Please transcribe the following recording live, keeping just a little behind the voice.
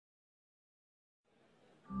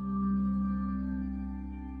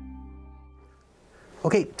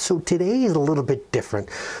Okay, so today is a little bit different.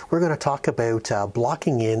 We're going to talk about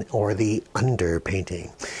blocking in or the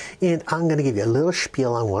underpainting. And I'm going to give you a little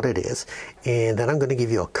spiel on what it is. And then I'm going to give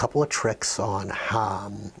you a couple of tricks on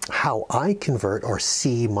how I convert or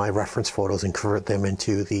see my reference photos and convert them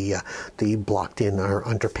into the blocked in or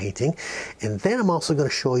underpainting. And then I'm also going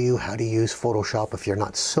to show you how to use Photoshop if you're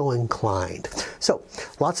not so inclined. So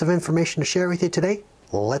lots of information to share with you today.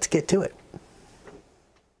 Let's get to it.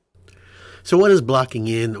 So what is blocking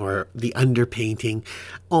in or the underpainting?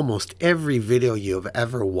 Almost every video you've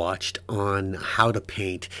ever watched on how to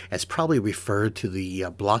paint has probably referred to the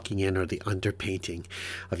blocking in or the underpainting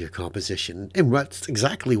of your composition. And that's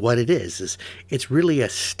exactly what it is it's really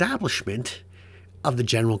establishment of the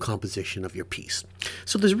general composition of your piece.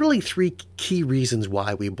 So there's really three key reasons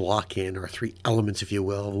why we block in, or three elements, if you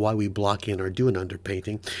will, why we block in or do an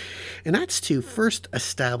underpainting. And that's to first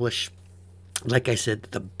establish, like I said,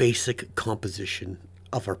 the basic composition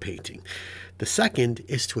of our painting. The second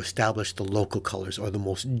is to establish the local colors or the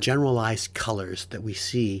most generalized colors that we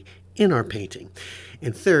see in our painting.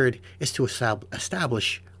 And third is to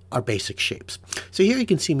establish our basic shapes. So here you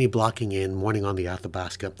can see me blocking in Morning on the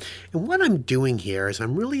Athabasca. And what I'm doing here is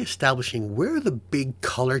I'm really establishing where the big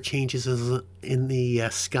color changes in the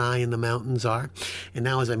sky and the mountains are. And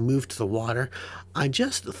now as I move to the water, I'm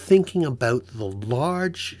just thinking about the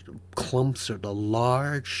large clumps or the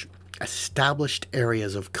large established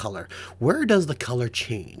areas of color. Where does the color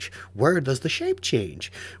change? Where does the shape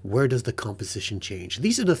change? Where does the composition change?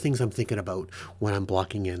 These are the things I'm thinking about when I'm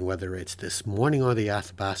blocking in, whether it's this Morning on the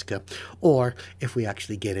Athabasca, or if we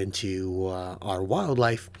actually get into our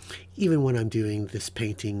wildlife, even when I'm doing this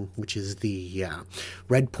painting, which is the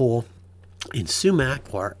Red Pole in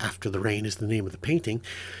Sumac, or After the Rain is the name of the painting.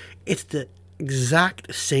 It's the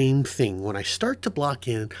exact same thing. When I start to block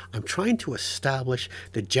in, I'm trying to establish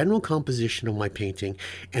the general composition of my painting,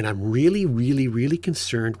 and I'm really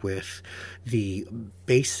concerned with the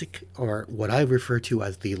basic, or what I refer to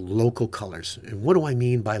as the local colors. And what do I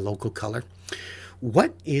mean by local color?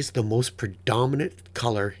 What is the most predominant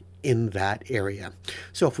color in that area?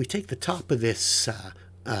 So if we take the top of this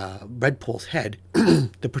red pole's head,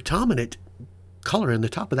 the predominant color in the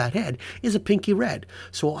top of that head is a pinky red.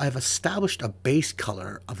 So I've established a base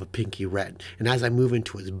color of a pinky red. And as I move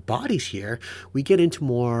into his bodies here, we get into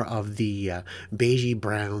more of the beigey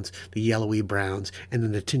browns, the yellowy browns, and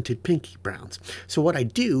then the tinted pinky browns. So what I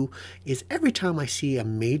do is every time I see a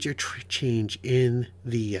major change in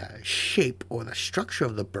the shape or the structure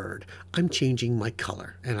of the bird, I'm changing my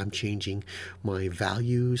color and I'm changing my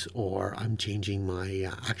values, or I'm changing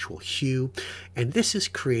my actual hue. And this is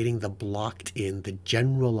creating the blocked in, the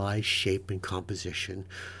generalized shape and composition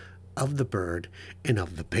of the bird and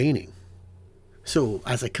of the painting. So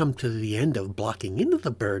as I come to the end of blocking into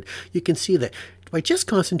the bird, you can see that by just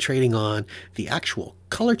concentrating on the actual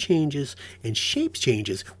color changes and shape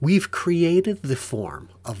changes, we've created the form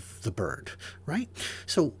of the bird, right?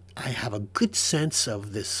 So I have a good sense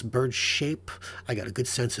of this bird's shape. I got a good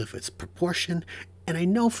sense of its proportion. And I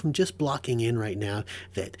know from just blocking in right now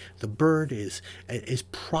that the bird is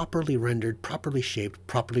properly rendered, properly shaped,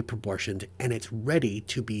 properly proportioned, and it's ready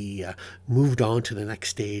to be moved on to the next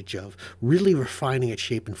stage of really refining its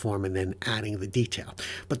shape and form and then adding the detail.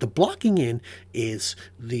 But the blocking in is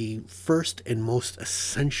the first and most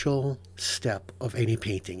essential step of any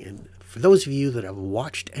painting. And for those of you that have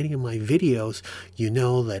watched any of my videos, you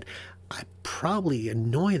know that I probably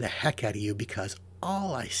annoy the heck out of you, because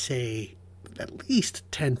all I say at least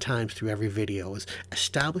 10 times through every video is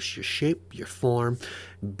establish your shape, your form,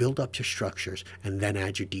 build up your structures, and then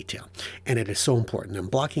add your detail. And it is so important.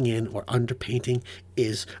 And blocking in or underpainting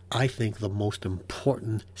is, I think, the most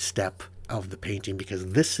important step of the painting, because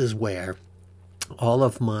this is where all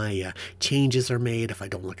of my changes are made. If I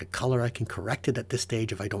don't like a color, I can correct it at this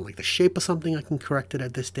stage. If I don't like the shape of something, I can correct it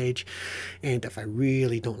at this stage. And if I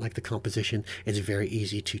really don't like the composition, it's very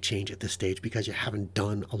easy to change at this stage, because you haven't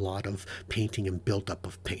done a lot of painting and build-up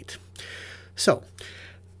of paint. So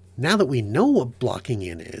now that we know what blocking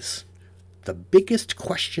in is, the biggest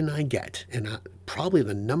question I get, and probably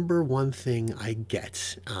the number one thing I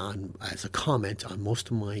get as a comment on most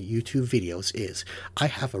of my YouTube videos, is I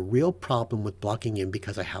have a real problem with blocking in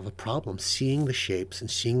because I have a problem seeing the shapes and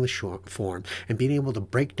seeing the form and being able to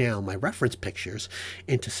break down my reference pictures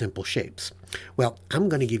into simple shapes. Well, I'm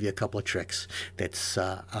going to give you a couple of tricks that's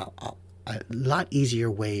a lot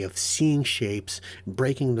easier way of seeing shapes,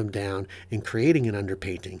 breaking them down, and creating an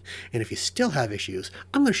underpainting. And if you still have issues,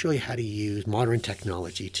 I'm going to show you how to use modern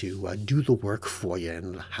technology to do the work for you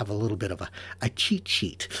and have a little bit of a cheat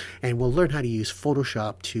sheet. And we'll learn how to use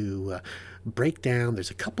Photoshop to break down.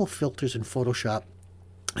 There's a couple of filters in Photoshop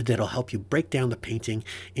that'll help you break down the painting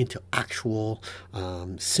into actual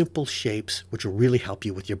simple shapes, which will really help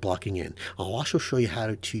you with your blocking in. I'll also show you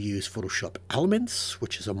how to use Photoshop Elements,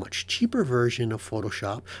 which is a much cheaper version of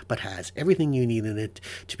Photoshop, but has everything you need in it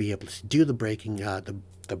to be able to do the breaking,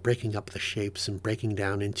 the breaking up the shapes and breaking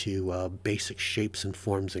down into basic shapes and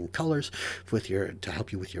forms and colors with to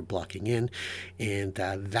help you with your blocking in. And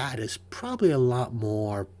that is probably a lot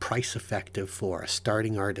more price effective for a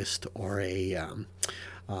starting artist or a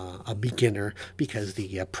beginner, because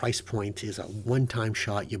the price point is a one-time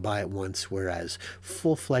shot. You buy it once, whereas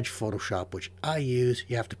full-fledged Photoshop, which I use,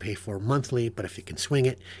 you have to pay for monthly, but if you can swing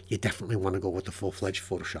it, you definitely want to go with the full-fledged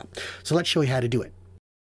Photoshop. So let's show you how to do it.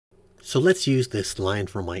 So let's use this line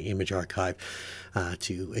from my image archive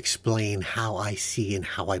to explain how I see and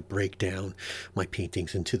how I break down my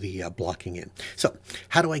paintings into the blocking in. So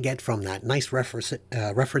how do I get from that nice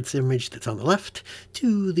reference image that's on the left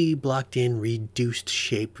to the blocked in, reduced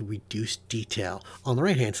shape, reduced detail on the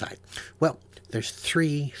right hand side? Well, there's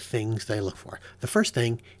three things that I look for. The first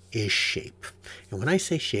thing is shape. And when I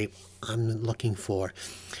say shape, I'm looking for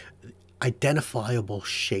identifiable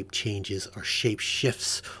shape changes or shape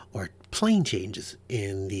shifts or plane changes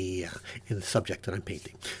in the subject that I'm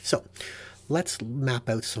painting. So let's map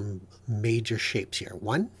out some major shapes here.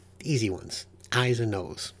 One, easy ones, eyes and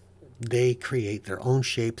nose. They create their own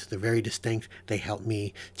shapes. They're very distinct. They help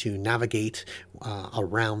me to navigate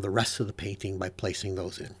around the rest of the painting by placing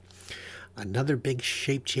those in. Another big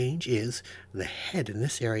shape change is the head. In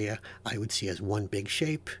this area, I would see as one big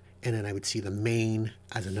shape, and then I would see the mane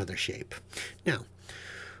as another shape. Now,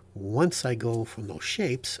 once I go from those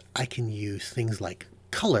shapes, I can use things like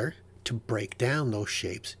color to break down those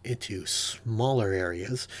shapes into smaller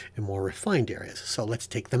areas and more refined areas. So let's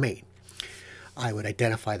take the mane. I would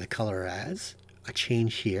identify the color as a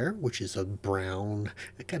change here, which is a brown,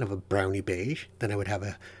 kind of a browny beige. Then I would have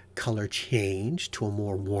a color change to a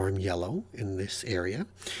more warm yellow in this area,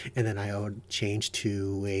 and then I would change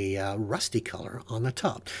to a rusty color on the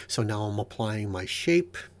top. So now I'm applying my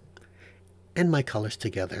shape and my colors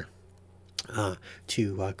together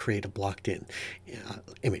to create a blocked in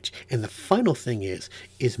image. And the final thing is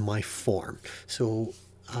my form. So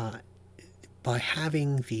by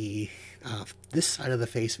having the this side of the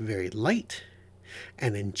face very light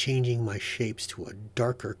and then changing my shapes to a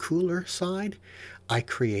darker, cooler side, I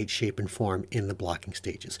create shape and form in the blocking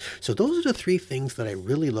stages. So those are the three things that I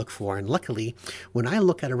really look for. And luckily, when I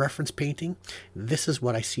look at a reference painting, this is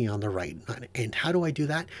what I see on the right. And how do I do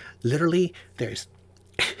that? Literally, there's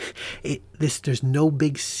no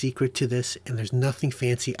big secret to this, and there's nothing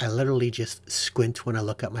fancy. I literally just squint when I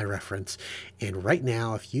look at my reference. And right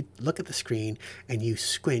now, if you look at the screen and you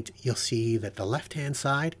squint, you'll see that the left-hand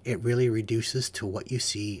side, it really reduces to what you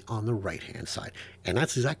see on the right-hand side. And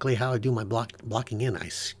that's exactly how I do my blocking in. I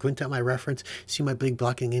squint at my reference, see my big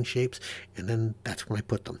blocking in shapes, and then that's when I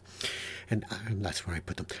put them. And that's where I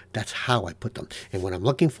put them. That's how I put them. And what I'm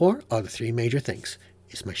looking for are the three major things.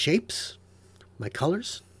 It's my shapes, my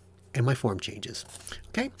colors, and my form changes.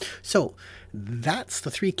 Okay, so that's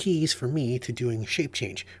the three keys for me to doing shape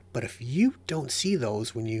change. But if you don't see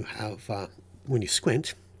those when you have when you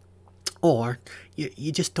squint, or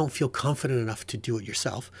you just don't feel confident enough to do it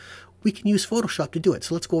yourself, we can use Photoshop to do it.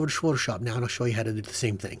 So let's go over to Photoshop now, and I'll show you how to do the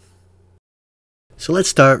same thing. So let's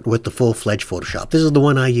start with the full-fledged Photoshop. This is the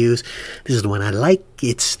one I use. This is the one I like.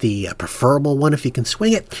 It's the preferable one if you can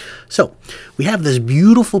swing it. So we have this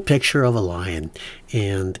beautiful picture of a lion,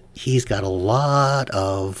 and he's got a lot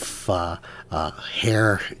of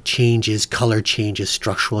hair changes, color changes,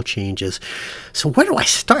 structural changes. So where do I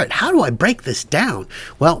start? How do I break this down?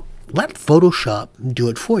 Well, let Photoshop do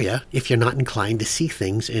it for you if you're not inclined to see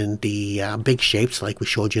things in the big shapes like we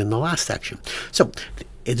showed you in the last section. So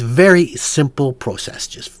it's a very simple process.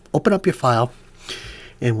 Just open up your file,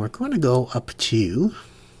 and we're going to go up to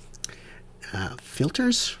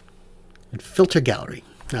Filters and Filter Gallery.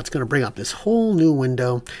 Now it's going to bring up this whole new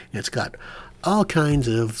window, and it's got all kinds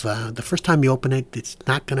of, the first time you open it, it's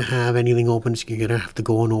not going to have anything open, so you're going to have to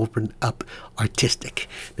go and open up Artistic.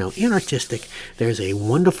 Now in Artistic, there's a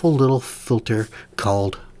wonderful little filter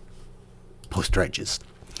called Poster Edges.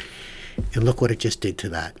 And look what it just did to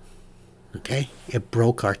that. Okay, it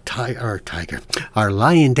broke our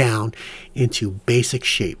lion down into basic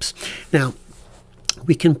shapes. Now,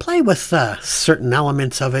 we can play with certain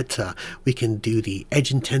elements of it. We can do the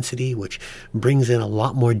edge intensity, which brings in a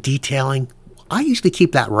lot more detailing. I usually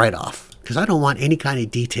keep that right off because I don't want any kind of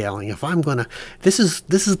detailing. If I'm gonna, this is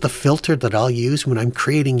the filter that I'll use when I'm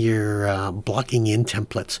creating your blocking in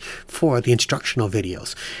templates for the instructional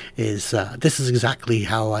videos. This is exactly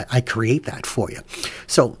how I create that for you.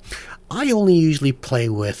 So I only usually play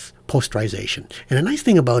with posterization. And the nice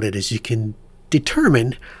thing about it is you can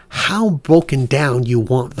determine how broken down you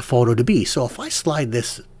want the photo to be. So if I slide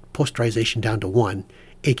this posterization down to 1,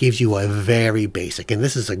 it gives you a very basic, and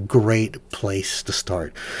this is a great place to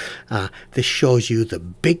start. This shows you the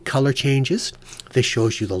big color changes, this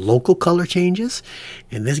shows you the local color changes,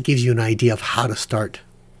 and this gives you an idea of how to start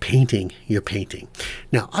painting your painting.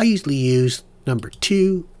 Now, I usually use number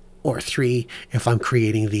 2 or 3 if I'm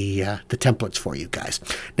creating the templates for you guys.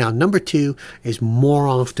 Now, number 2 is more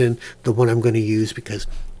often the one I'm going to use because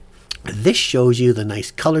this shows you the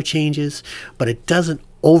nice color changes, but it doesn't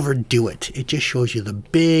overdo it. It just shows you the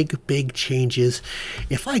big changes.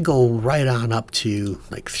 If I go right on up to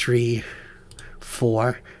like 3,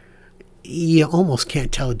 4, you almost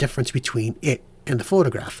can't tell the difference between it and the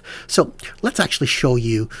photograph. So let's actually show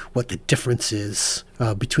you what the difference is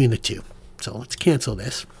between the two. So let's cancel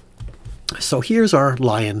this. So here's our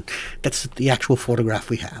lion. That's the actual photograph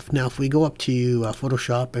we have. Now if we go up to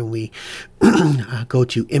Photoshop and we go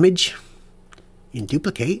to Image and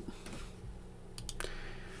Duplicate,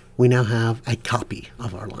 we now have a copy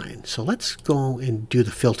of our lion. So let's go and do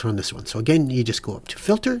the filter on this one. So again, you just go up to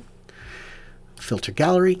Filter, Filter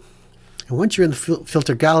Gallery, and once you're in the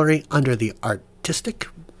Filter Gallery under the Artistic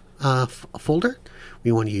folder,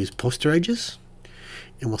 we want to use Poster Edges,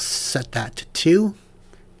 and we'll set that to 2.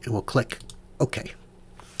 And we'll click OK.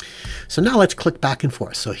 So now let's click back and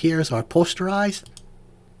forth. So here's our posterized.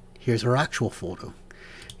 Here's our actual photo.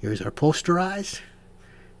 Here's our posterized.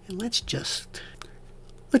 And let's just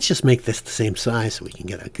make this the same size so we can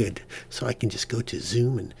get a good, so I can just go to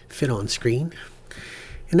zoom and fit on screen.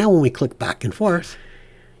 And now when we click back and forth,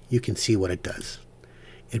 you can see what it does.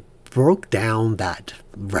 It broke down that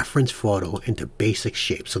reference photo into basic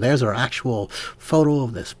shapes. So there's our actual photo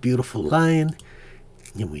of this beautiful lion.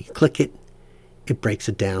 And we click it, it breaks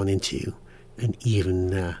it down into an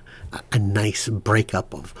even a nice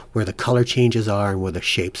breakup of where the color changes are and where the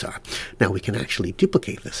shapes are. Now we can actually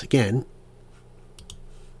duplicate this again.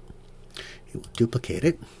 We'll duplicate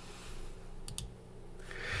it.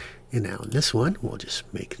 And now in this one, we'll just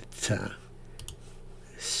make it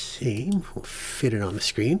same. We'll fit it on the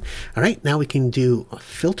screen. All right, now we can do a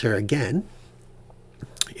filter again.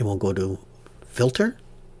 And we'll go to Filter,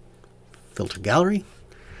 Filter Gallery.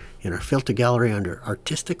 In our Filter Gallery under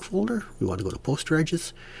Artistic folder, we want to go to Poster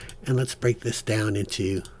Edges, and let's break this down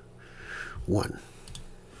into 1.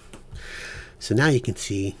 So now you can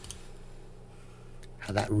see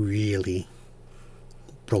how that really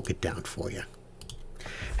broke it down for you.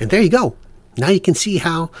 And there you go. Now you can see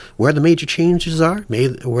where the major changes are,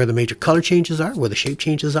 where the major color changes are, where the shape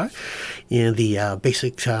changes are, and the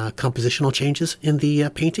basic compositional changes in the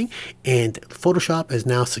painting. And Photoshop has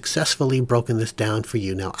now successfully broken this down for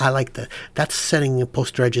you. Now I like that's setting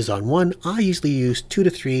poster edges on 1. I usually use 2 to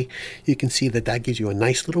 3. You can see that gives you a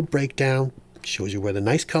nice little breakdown, shows you where the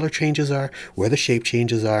nice color changes are, where the shape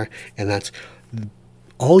changes are, and that's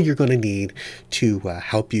all you're going to need to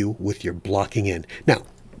help you with your blocking in. Now,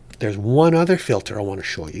 there's one other filter I want to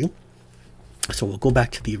show you. So we'll go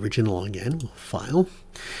back to the original again. We'll File,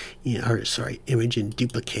 Image and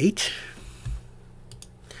Duplicate.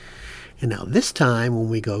 And now this time when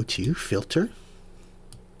we go to Filter,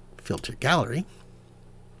 Filter Gallery,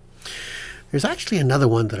 there's actually another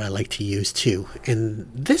one that I like to use too.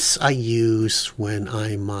 And this I use when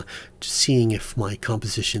I'm seeing if my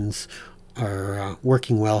compositions are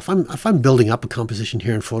working well. If I'm building up a composition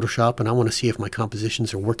here in Photoshop and I want to see if my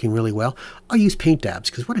compositions are working really well, I'll use paint dabs,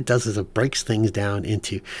 because what it does is it breaks things down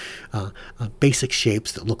into basic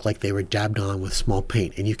shapes that look like they were dabbed on with small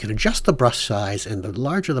paint. And you can adjust the brush size, and the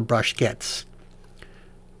larger the brush gets,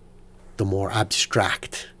 the more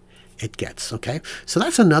abstract it gets. Okay, so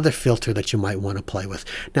that's another filter that you might want to play with.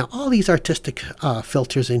 Now all these artistic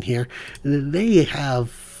filters in here,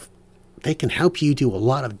 they can help you do a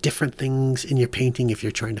lot of different things in your painting if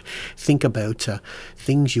you're trying to think about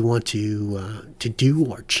things you want to do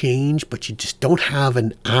or change, but you just don't have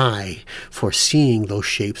an eye for seeing those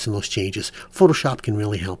shapes and those changes. Photoshop can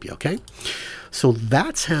really help you, okay? So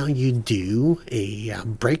that's how you do a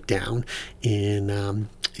breakdown in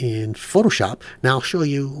Photoshop. Now I'll show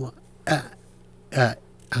you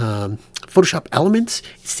Photoshop Elements.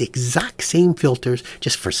 It's the exact same filters,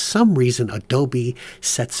 just for some reason Adobe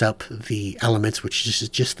sets up the Elements, which is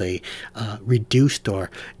just a reduced or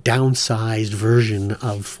downsized version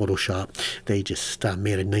of Photoshop. They just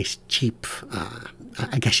made a nice cheap,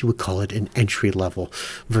 I guess you would call it an entry-level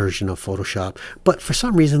version of Photoshop, but for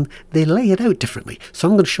some reason they lay it out differently. So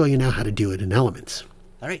I'm going to show you now how to do it in Elements.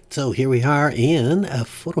 All right, so here we are in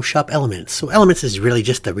Photoshop Elements. So Elements is really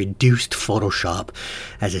just a reduced Photoshop.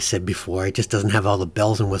 As I said before, it just doesn't have all the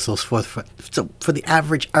bells and whistles. So for the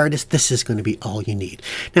average artist, this is going to be all you need.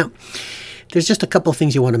 Now, there's just a couple of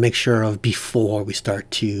things you want to make sure of before we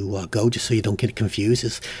start to go, just so you don't get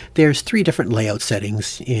confused. There's 3 different layout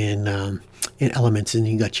settings in Elements, and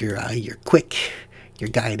you got your quick,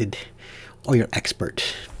 your guided, or your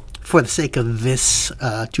expert. For the sake of this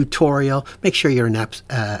tutorial, make sure you're an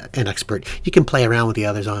expert. You can play around with the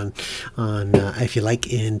others on if you like,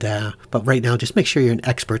 but right now just make sure you're an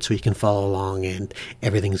expert so you can follow along and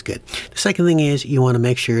everything's good. The second thing is you want to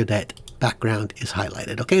make sure that background is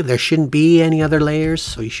highlighted. Okay, there shouldn't be any other layers,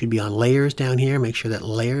 so you should be on layers down here. Make sure that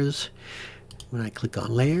layers, when I click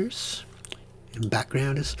on layers and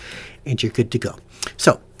background is, and you're good to go.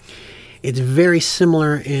 So it's very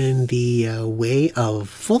similar in the way of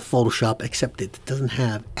full Photoshop, except it doesn't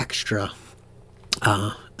have extra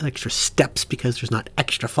steps because there's not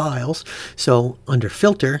extra files. So under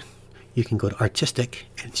Filter, you can go to Artistic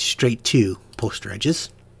and straight to Poster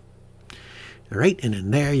Edges. All right, and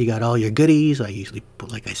in there you got all your goodies. I usually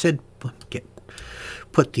put, like I said,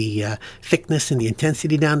 put the thickness and the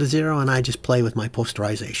intensity down to 0, and I just play with my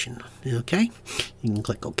posterization. Okay, you can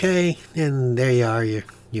click OK, and there you are.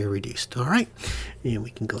 You're reduced. All right, and we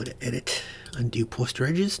can go to Edit, Undo Poster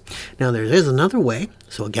Edges. Now there is another way.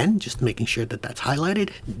 So again, just making sure that that's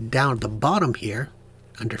highlighted. Down at the bottom here,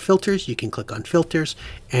 under Filters, you can click on Filters,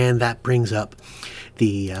 and that brings up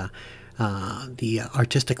the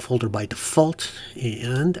Artistic folder by default.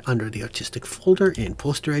 And under the Artistic folder in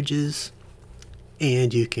Poster Edges,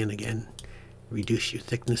 and you can again reduce your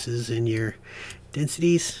thicknesses and your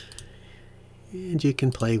densities, and you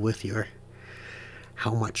can play with your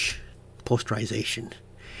how much posterization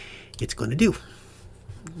it's going to do.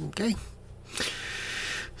 Okay,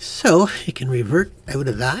 so you can revert out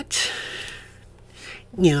of that,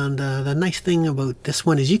 and the nice thing about this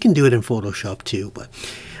one is you can do it in Photoshop too, but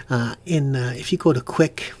if you go to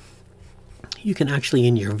Quick, you can actually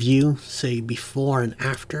in your view say before and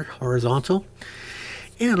after horizontal,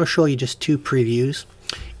 and it'll show you just 2 previews.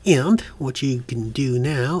 And what you can do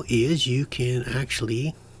now is you can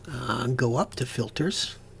actually go up to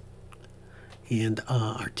Filters and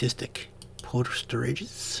Artistic Poster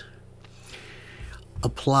Edges,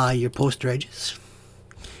 apply your poster edges,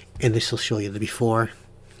 and this will show you the before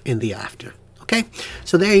and the after. Okay,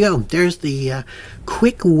 so there you go. There's the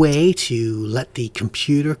quick way to let the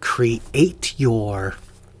computer create your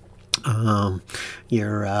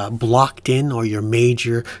blocked in or your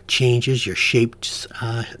major changes, your shapes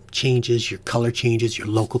changes, your color changes, your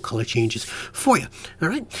local color changes for you. All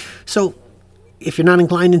right, so if you're not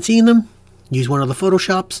inclined in seeing them, use one of the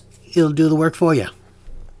Photoshops. It'll do the work for you.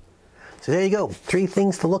 So there you go. 3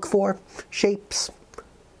 things to look for: shapes,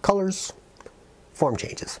 colors, form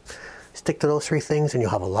changes. Stick to those 3 things and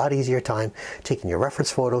you'll have a lot easier time taking your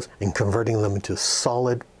reference photos and converting them into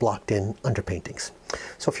solid blocked in underpaintings.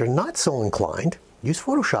 So if you're not so inclined, use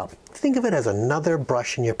Photoshop. Think of it as another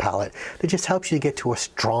brush in your palette that just helps you to get to a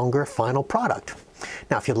stronger final product.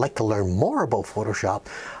 Now, if you'd like to learn more about Photoshop,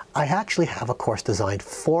 I actually have a course designed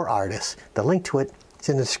for artists. The link to it is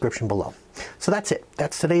in the description below. So that's it.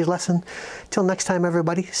 That's today's lesson. Till next time,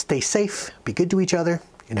 everybody, stay safe, be good to each other,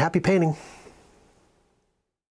 and happy painting.